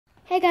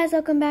Hey guys,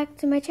 welcome back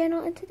to my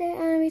channel, and today I'm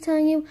going to be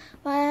telling you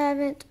why I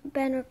haven't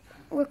been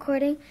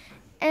recording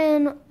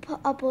and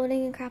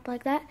uploading and crap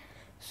like that.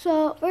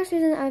 So, first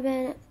reason, I've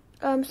been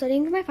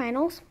studying for my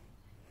finals.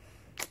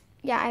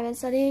 Yeah, I've been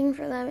studying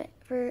for them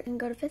and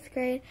go to 5th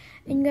grade,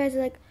 and you guys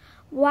are like,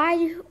 why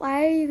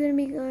are you going to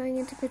be going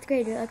into 5th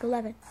grade? You're like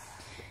 11.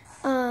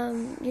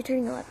 You're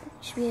turning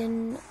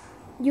 11.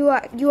 You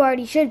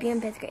already should be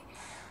in 5th grade.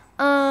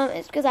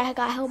 It's because I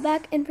got held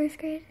back in 1st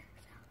grade.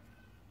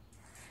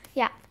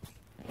 Yeah.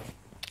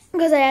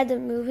 Because I had to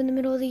move in the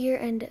middle of the year,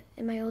 and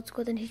in my old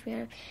school didn't teach me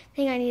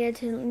everything I needed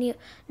to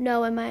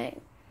know in my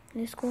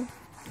new school.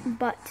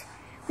 But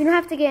we don't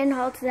have to get into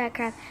all to that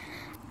crap.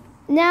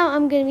 Now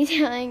I'm gonna be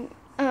telling.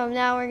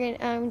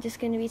 I'm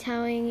just gonna be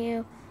telling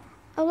you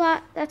a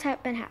lot that's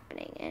been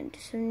happening and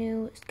some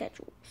new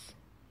schedules.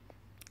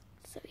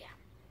 So yeah.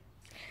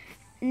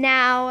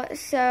 Now,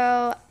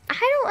 so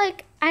I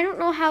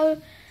don't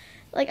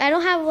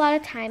have a lot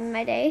of time in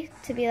my day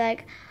to be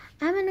like,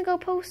 I'm going to go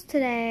post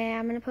today,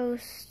 I'm going to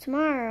post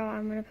tomorrow,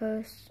 I'm going to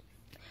post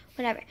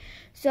whatever.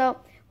 So,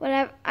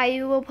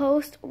 I will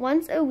post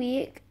once a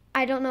week.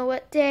 I don't know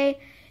what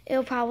day.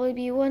 It'll probably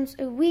be once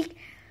a week.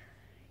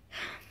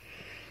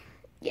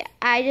 Yeah,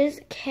 I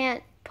just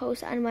can't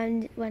post on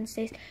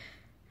Wednesdays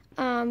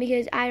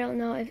because I don't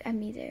know if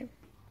I'm either.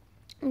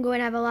 I'm going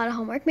to have a lot of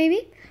homework,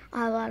 maybe.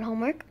 I'll have a lot of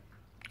homework.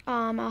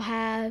 I'll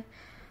have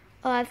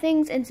a lot of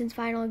things, and since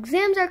final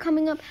exams are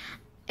coming up,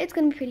 it's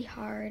going to be pretty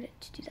hard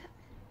to do that.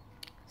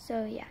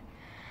 So yeah,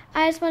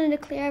 I just wanted to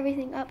clear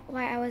everything up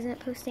why I wasn't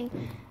posting.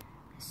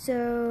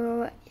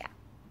 So yeah.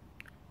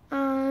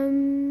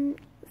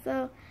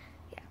 So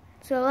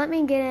let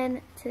me get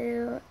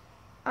into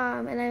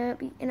and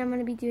I'm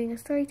gonna be doing a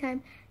story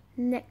time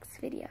next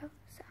video.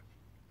 So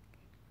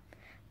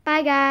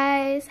bye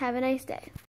guys, have a nice day.